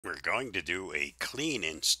We're going to do a clean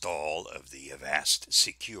install of the Avast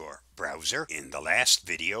secure browser. In the last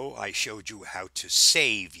video, I showed you how to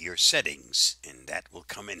save your settings, and that will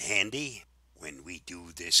come in handy when we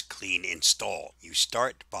do this clean install. You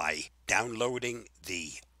start by downloading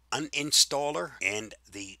the uninstaller and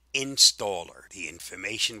the installer. The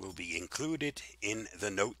information will be included in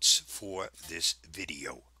the notes for this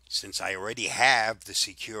video. Since I already have the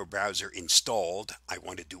secure browser installed, I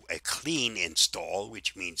want to do a clean install,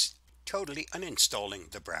 which means totally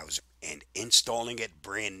uninstalling the browser and installing it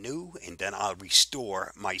brand new, and then I'll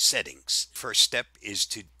restore my settings. First step is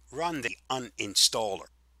to run the uninstaller.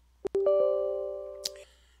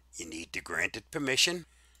 You need to grant it permission.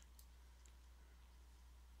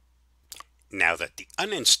 Now that the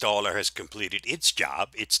uninstaller has completed its job,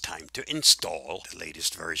 it's time to install the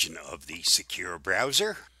latest version of the secure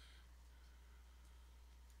browser.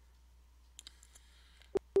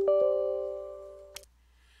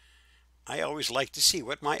 I always like to see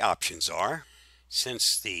what my options are.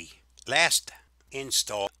 Since the last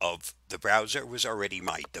install of the browser was already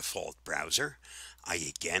my default browser, I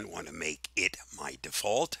again want to make it my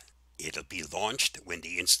default. It'll be launched when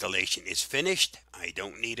the installation is finished. I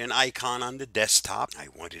don't need an icon on the desktop. I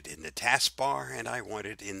want it in the taskbar, and I want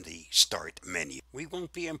it in the start menu. We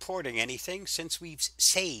won't be importing anything since we've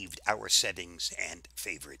saved our settings and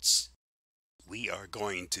favorites. We are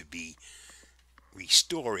going to be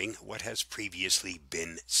restoring what has previously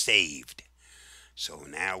been saved. So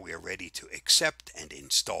now we're ready to accept and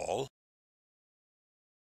install.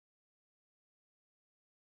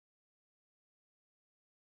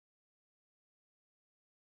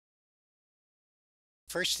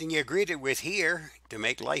 First thing you're greeted with here, to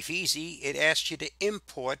make life easy, it asks you to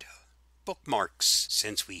import bookmarks.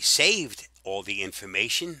 Since we saved all the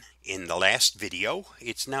information in the last video,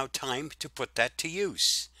 it's now time to put that to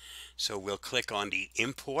use. So we'll click on the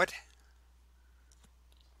import,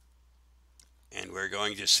 and we're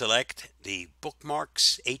going to select the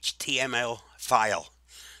bookmarks HTML file.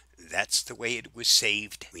 That's the way it was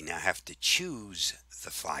saved. We now have to choose the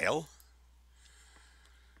file,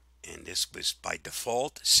 and this was by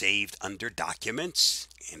default saved under documents,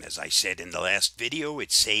 and as I said in the last video,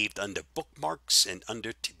 it's saved under bookmarks and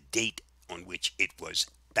under the date on which it was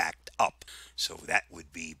backed up. So that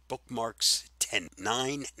would be bookmarks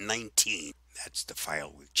 10/9/19. That's the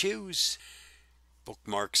file we choose.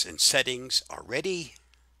 Bookmarks and settings are ready.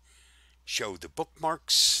 Show the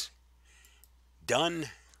bookmarks.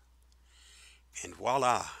 Done. And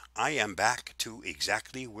voila, I am back to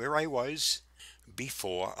exactly where I was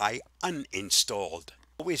before I uninstalled.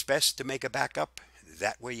 Always best to make a backup.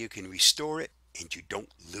 That way you can restore it and you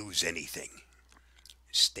don't lose anything.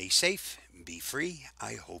 Stay safe, be free.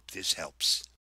 I hope this helps.